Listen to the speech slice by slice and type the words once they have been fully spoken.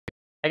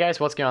Hey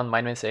guys, what's going on?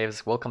 My name is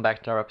Avisk. Welcome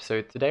back to our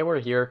episode. Today we're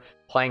here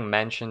playing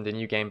Mansion, the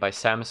new game by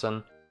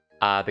Samson,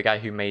 the guy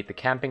who made the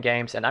camping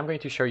games, and I'm going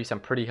to show you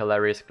some pretty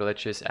hilarious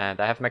glitches, and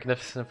I have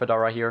Magnificent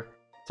Fedora here,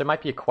 so it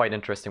might be a quite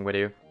interesting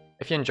video.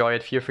 If you enjoy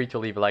it, feel free to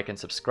leave a like and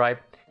subscribe.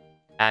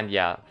 And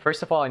yeah,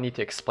 first of all, I need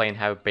to explain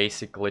how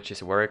basic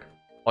glitches work.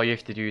 All you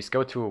have to do is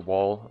go to a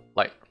wall,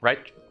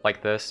 right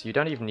like this. You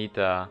don't even need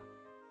the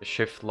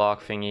shift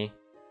lock thingy.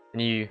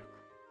 And you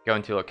go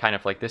into kind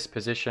of like this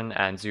position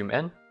and zoom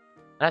in.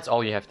 That's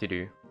all you have to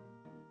do.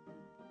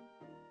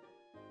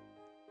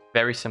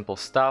 Very simple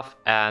stuff,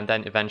 and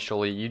then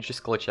eventually you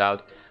just glitch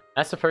out.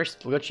 That's the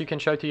first glitch you can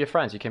show to your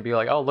friends. You can be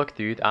like, oh look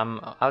dude,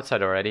 I'm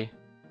outside already.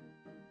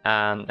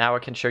 And now I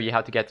can show you how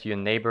to get to your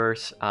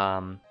neighbors.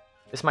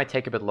 This might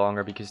take a bit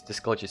longer because this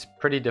glitch is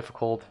pretty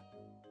difficult.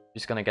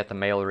 Just gonna get the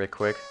mail real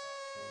quick.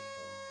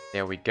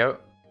 There we go.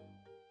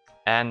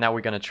 And now we're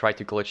gonna try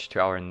to glitch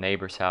to our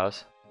neighbor's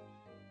house.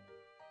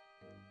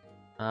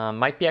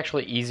 Might be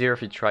actually easier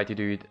if you try to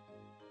do it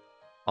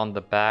on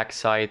the back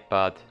side,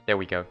 but there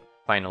we go,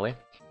 finally.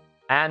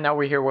 And now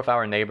we're here with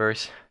our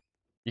neighbors.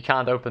 You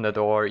can't open the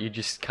door, you're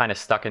just kind of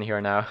stuck in here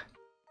now.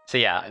 So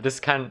yeah,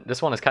 this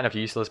one is kind of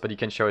useless, but you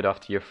can show it off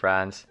to your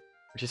friends,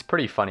 which is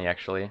pretty funny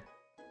actually.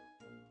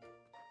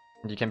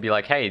 And you can be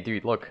like, hey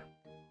dude, look,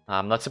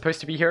 I'm not supposed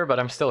to be here, but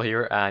I'm still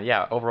here. And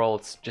yeah, overall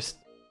it's just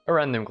a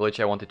random glitch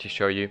I wanted to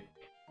show you.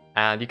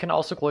 And you can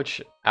also glitch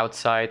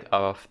outside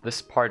of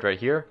this part right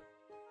here,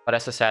 but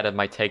as I said, it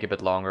might take a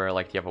bit longer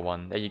like the other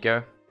one. There you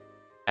go.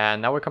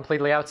 And now we're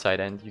completely outside,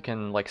 and you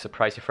can like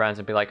surprise your friends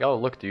and be like, oh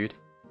look dude,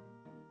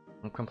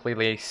 I'm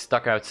completely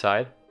stuck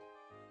outside.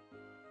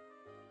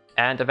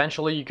 And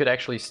eventually you could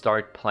actually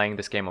start playing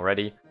this game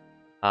already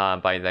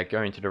by like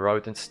going to the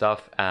road and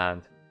stuff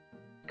and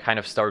kind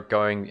of start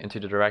going into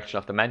the direction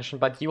of the mansion,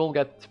 but you will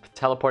get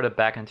teleported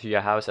back into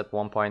your house at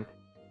one point,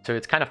 so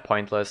it's kind of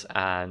pointless.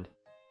 And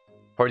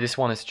for this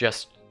one, it's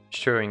just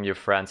showing your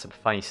friends some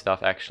funny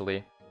stuff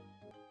actually.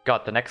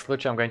 God, the next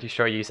glitch I'm going to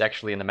show you is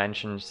actually in the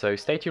mansion, so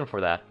stay tuned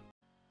for that.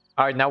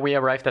 Alright, now we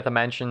arrived at the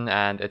mansion,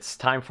 and it's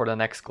time for the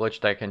next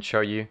glitch that I can show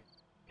you.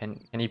 Can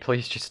you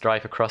please just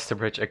drive across the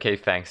bridge? Okay,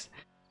 thanks.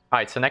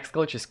 Alright, so next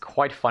glitch is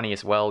quite funny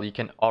as well. You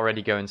can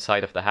already go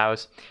inside of the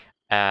house,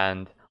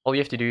 and all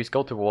you have to do is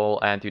go to the wall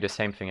and do the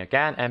same thing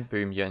again, and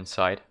boom, you're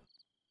inside.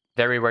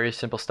 Very, very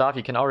simple stuff.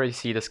 You can already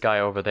see this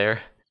guy over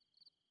there.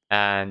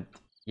 And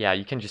yeah,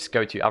 you can just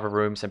go to other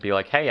rooms and be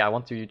like, hey, I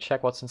want to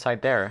check what's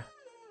inside there.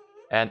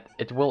 And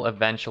it will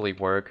eventually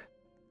work.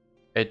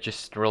 It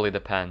just really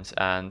depends.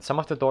 And some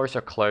of the doors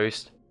are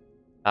closed.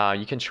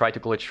 You can try to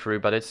glitch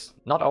through, but it's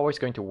not always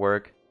going to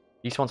work.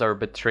 These ones are a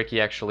bit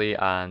tricky actually,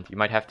 and you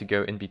might have to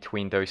go in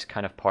between those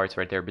kind of parts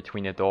right there,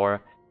 between the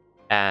door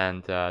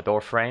and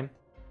door frame.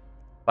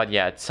 But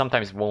yeah, it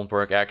sometimes won't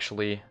work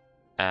actually,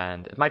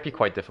 and it might be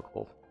quite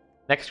difficult.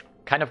 Next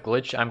kind of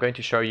glitch I'm going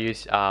to show you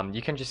is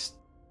you can just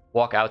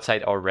walk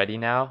outside already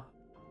now.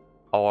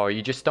 Or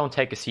you just don't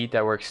take a seat,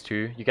 that works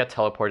too. You get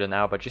teleported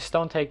now, but just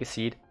don't take a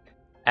seat.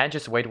 And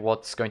just wait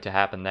what's going to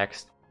happen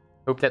next.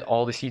 Hope that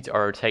all the seats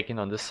are taken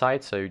on this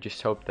side, so you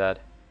just hope that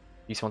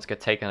these ones get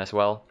taken as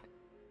well.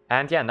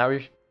 And yeah, now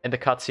in the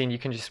cutscene you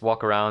can just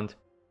walk around,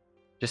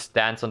 just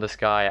dance on the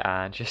sky,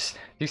 and just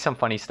do some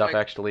funny stuff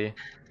actually.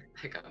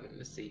 I got him in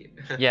the seat.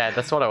 Yeah,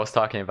 that's what I was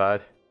talking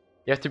about.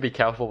 You have to be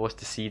careful with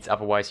the seats,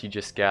 otherwise you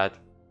just get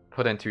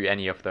put into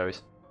any of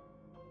those.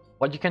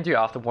 What you can do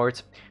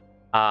afterwards,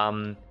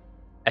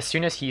 as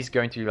soon as he's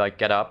going to like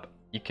get up,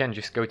 you can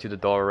just go to the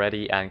door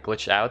already and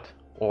glitch out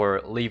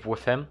or leave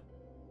with him.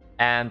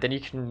 And then you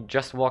can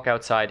just walk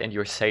outside and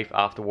you're safe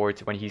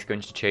afterwards when he's going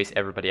to chase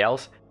everybody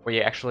else, where you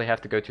actually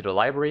have to go to the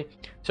library.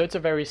 So it's a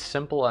very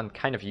simple and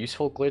kind of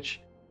useful glitch.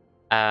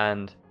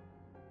 And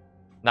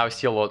now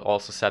Steelwood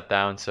also sat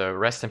down, so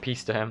rest in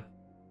peace to him.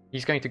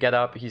 He's going to get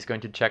up, he's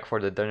going to check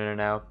for the dinner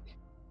now.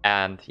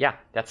 And yeah,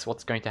 that's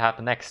what's going to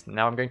happen next.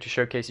 Now I'm going to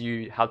showcase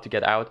you how to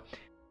get out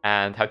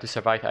and how to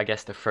survive, I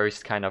guess, the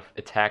first kind of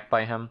attack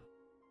by him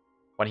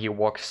when he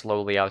walks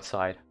slowly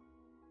outside.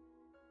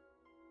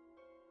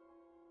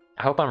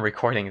 I hope I'm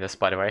recording this,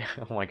 by the way.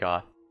 Oh my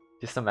god.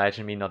 Just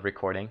imagine me not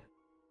recording.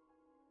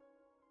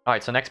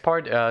 Alright, so next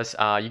part is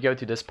you go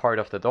to this part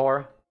of the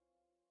door,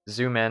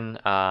 zoom in,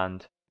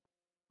 and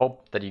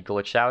hope that you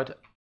glitch out.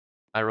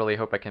 I really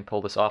hope I can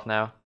pull this off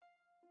now.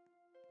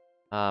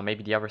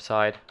 Maybe the other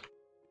side.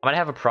 I might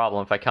have a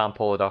problem if I can't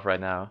pull it off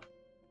right now.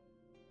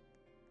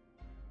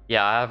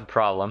 Yeah, I have a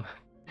problem.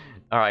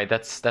 Alright,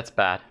 that's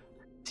bad.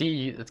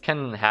 See, it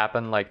can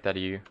happen like that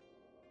you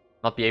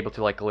not be able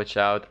to like glitch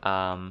out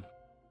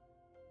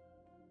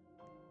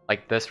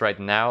like this right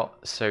now,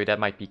 so that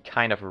might be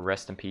kind of a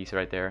rest in peace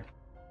right there.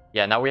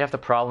 Yeah, now we have the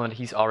problem that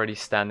he's already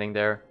standing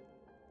there,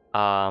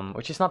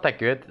 which is not that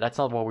good. That's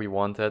not what we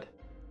wanted.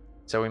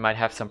 So we might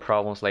have some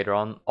problems later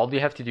on. All you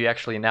have to do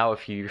actually now,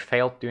 if you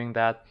failed doing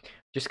that,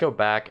 just go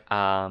back,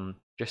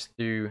 just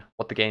do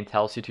what the game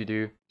tells you to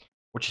do,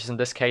 which is in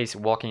this case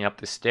walking up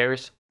the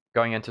stairs,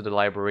 going into the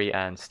library,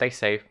 and stay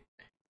safe.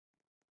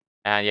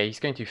 And yeah, he's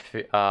going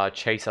to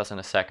chase us in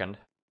a second.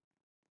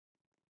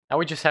 Now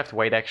we just have to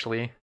wait,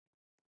 actually.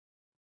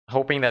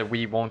 Hoping that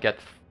we won't get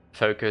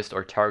focused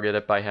or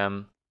targeted by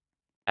him.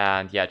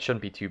 And yeah, it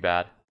shouldn't be too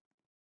bad.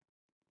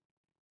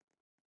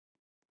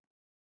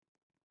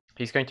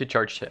 He's going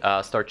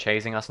to start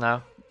chasing us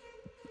now.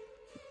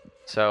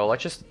 So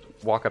let's just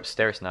walk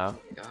upstairs now.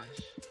 Oh my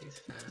gosh, he's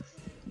fast.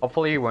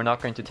 Hopefully we're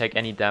not going to take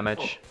any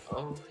damage.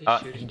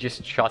 He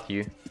just shot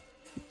you.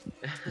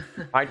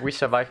 Alright, we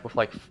survived with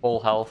like full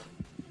health.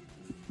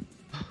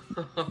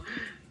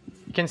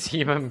 You can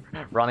see him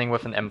running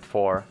with an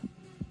M4.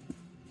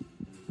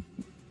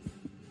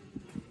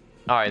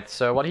 Alright,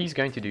 so what he's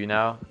going to do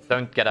now...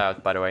 Don't get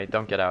out, by the way,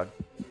 don't get out.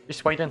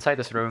 Just wait inside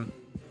this room.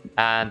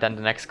 And then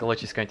the next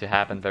glitch is going to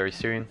happen very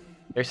soon.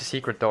 There's a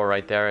secret door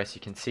right there, as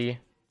you can see.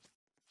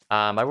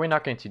 But we're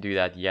not going to do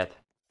that yet.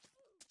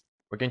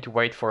 We're going to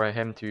wait for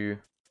him to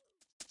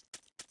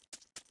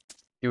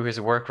do his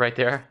work right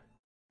there.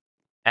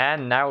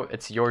 And now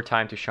it's your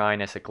time to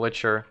shine as a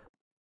glitcher.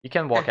 You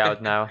can walk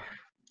out now.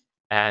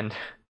 And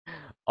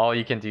all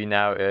you can do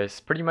now is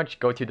pretty much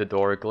go to the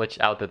door, glitch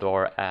out the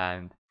door,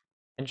 and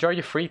enjoy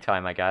your free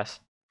time, I guess.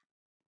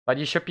 But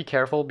you should be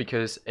careful,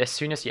 because as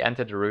soon as you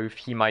enter the roof,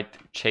 he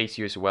might chase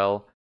you as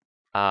well.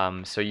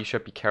 So you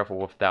should be careful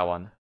with that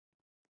one.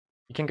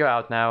 You can go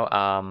out now.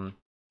 You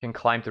can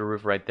climb the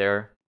roof right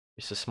there.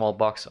 There's a small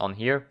box on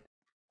here.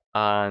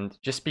 And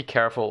just be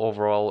careful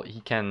overall. He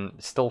can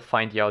still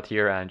find you out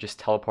here and just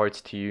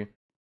teleports to you.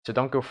 So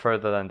don't go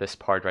further than this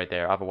part right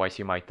there, otherwise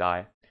you might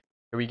die.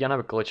 So we're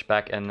gonna glitch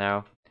back in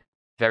now.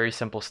 Very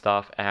simple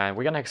stuff, and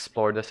we're gonna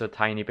explore this a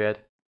tiny bit.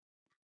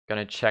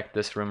 Gonna check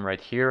this room right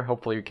here.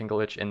 Hopefully we can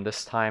glitch in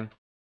this time.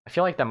 I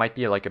feel like there might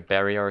be like a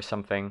barrier or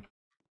something.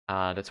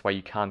 That's why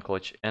you can't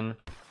glitch in.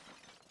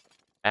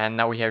 And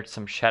now we hear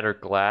some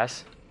shattered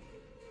glass.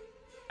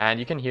 And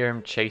you can hear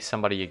him chase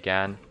somebody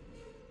again.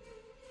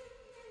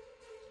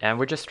 And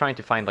we're just trying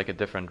to find like a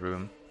different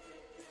room.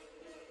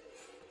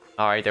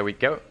 Alright, there we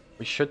go.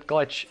 We should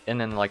glitch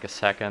in like a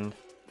second.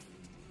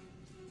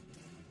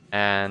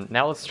 And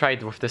now let's try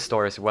it with this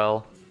door as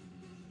well.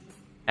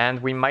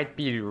 And we might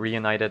be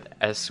reunited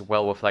as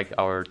well with like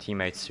our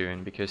teammates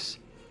soon, because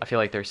I feel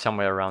like they're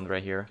somewhere around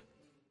right here.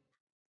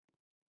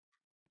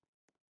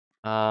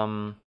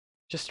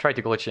 Just try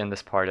to glitch in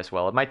this part as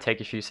well. It might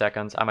take a few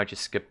seconds. I might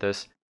just skip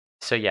this.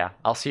 So yeah,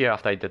 I'll see you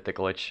after I did the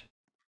glitch.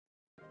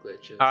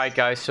 Alright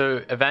guys,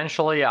 so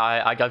eventually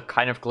I got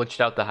kind of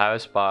glitched out the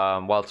house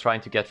while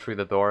trying to get through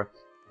the door.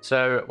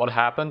 So what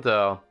happened?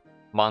 The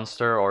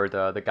monster or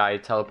the guy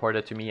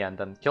teleported to me and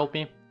then killed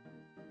me.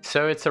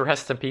 So it's a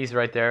rest in peace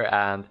right there,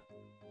 and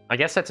I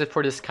guess that's it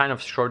for this kind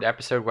of short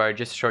episode where I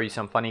just show you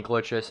some funny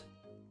glitches.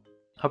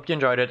 Hope you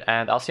enjoyed it,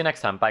 and I'll see you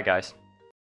next time. Bye guys.